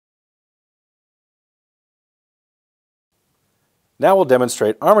Now we'll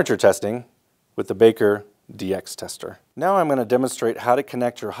demonstrate armature testing with the Baker DX tester. Now I'm going to demonstrate how to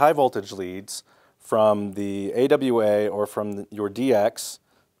connect your high voltage leads from the AWA or from your DX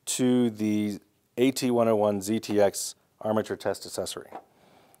to the AT101 ZTX armature test accessory.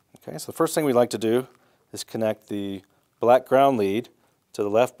 Okay, so the first thing we like to do is connect the black ground lead to the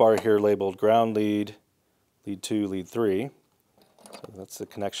left bar here labeled ground lead, lead 2, lead 3. So that's the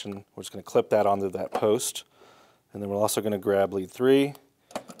connection. We're just going to clip that onto that post. And then we're also going to grab lead 3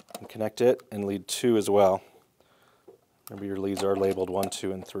 and connect it, and lead 2 as well. Remember, your leads are labeled 1,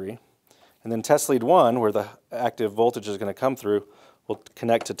 2, and 3. And then test lead 1, where the active voltage is going to come through, we'll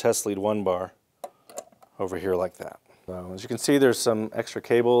connect to test lead 1 bar over here like that. So as you can see, there's some extra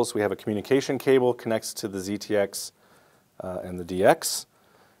cables. We have a communication cable connects to the ZTX and the DX.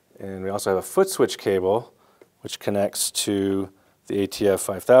 And we also have a foot switch cable which connects to the ATF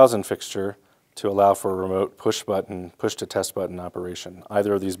 5000 fixture to allow for a remote push to test button operation.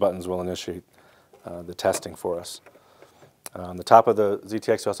 Either of these buttons will initiate the testing for us. On the top of the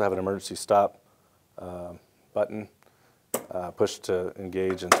ZTX, we also have an emergency stop button, push to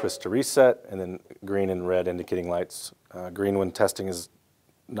engage and twist to reset, and then green and red indicating lights. Green when testing is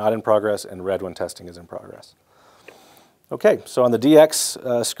not in progress, and red when testing is in progress. Okay, so on the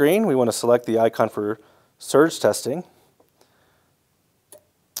DX screen, we want to select the icon for surge testing.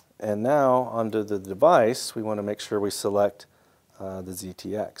 And now, onto the device, we want to make sure we select the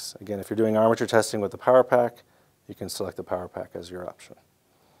ZTX. Again, if you're doing armature testing with the power pack, you can select the power pack as your option.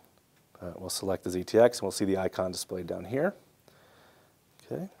 We'll select the ZTX, and we'll see the icon displayed down here.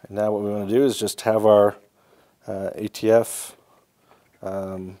 Okay, and now what we want to do is just have our ATF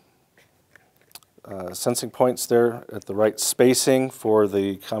sensing points there at the right spacing for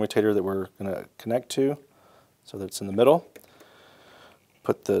the commutator that we're going to connect to, so that it's in the middle.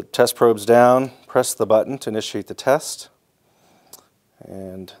 Put the test probes down, press the button to initiate the test,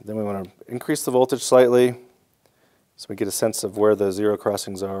 and then we want to increase the voltage slightly so we get a sense of where the zero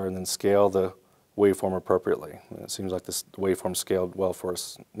crossings are, and then scale the waveform appropriately. And it seems like this waveform scaled well for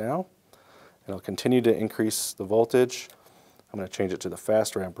us now. And I'll continue to increase the voltage. I'm going to change it to the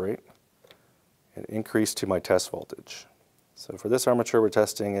fast ramp rate and increase to my test voltage. So for this armature, we're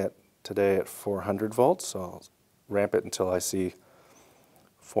testing it today at 400 volts, so I'll ramp it until I see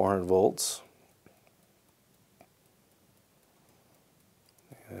 400 volts.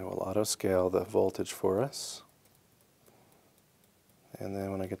 And it will auto scale the voltage for us. And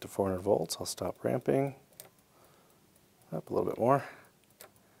then when I get to 400 volts, I'll stop ramping. Up a little bit more.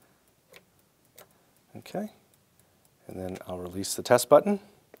 Okay. And then I'll release the test button.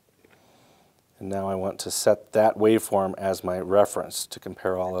 And now I want to set that waveform as my reference to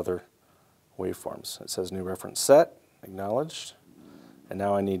compare all other waveforms. It says new reference set, acknowledged. And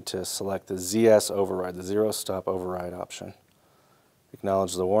now I need to select the ZS override, the zero stop override option.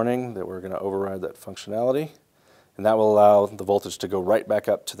 Acknowledge the warning that we're going to override that functionality. And that will allow the voltage to go right back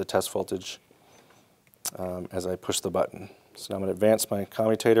up to the test voltage as I push the button. So now I'm going to advance my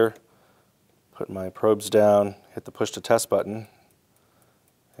commutator, put my probes down, hit the push to test button,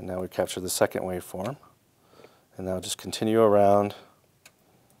 and now we capture the second waveform. And now just continue around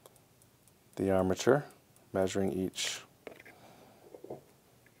the armature, measuring each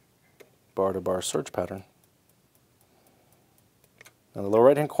bar-to-bar surge pattern. Now in the lower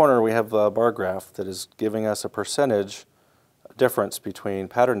right-hand corner, we have a bar graph that is giving us a percentage difference between,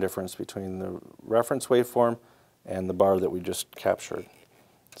 pattern difference between the reference waveform and the bar that we just captured.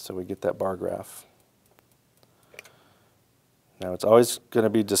 So we get that bar graph. Now it's always going to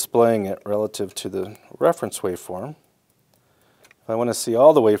be displaying it relative to the reference waveform. If I want to see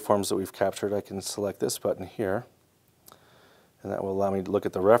all the waveforms that we've captured, I can select this button here. And that will allow me to look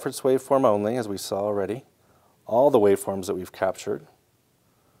at the reference waveform only, as we saw already, all the waveforms that we've captured.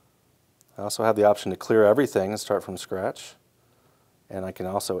 I also have the option to clear everything and start from scratch. And I can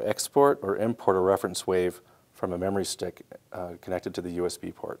also export or import a reference wave from a memory stick connected to the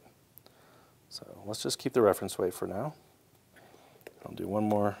USB port. So let's just keep the reference wave for now. I'll do one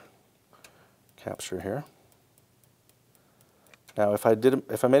more capture here. Now if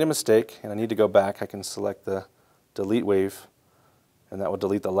I made a mistake and I need to go back, I can select the delete wave, and that will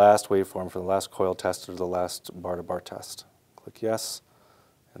delete the last waveform for the last coil test or the last bar-to-bar test. Click yes,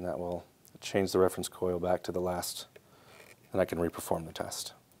 and that will change the reference coil back to the last, and I can reperform the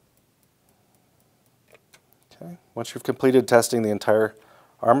test. Okay. Once you've completed testing the entire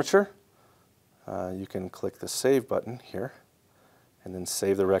armature, you can click the Save button here, and then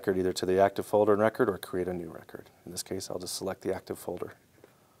save the record either to the active folder and record or create a new record. In this case, I'll just select the active folder.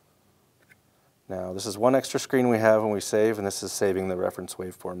 Now, this is one extra screen we have when we save, and this is saving the reference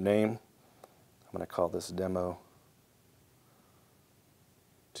waveform name. I'm going to call this Demo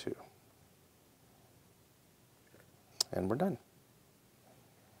and we're done.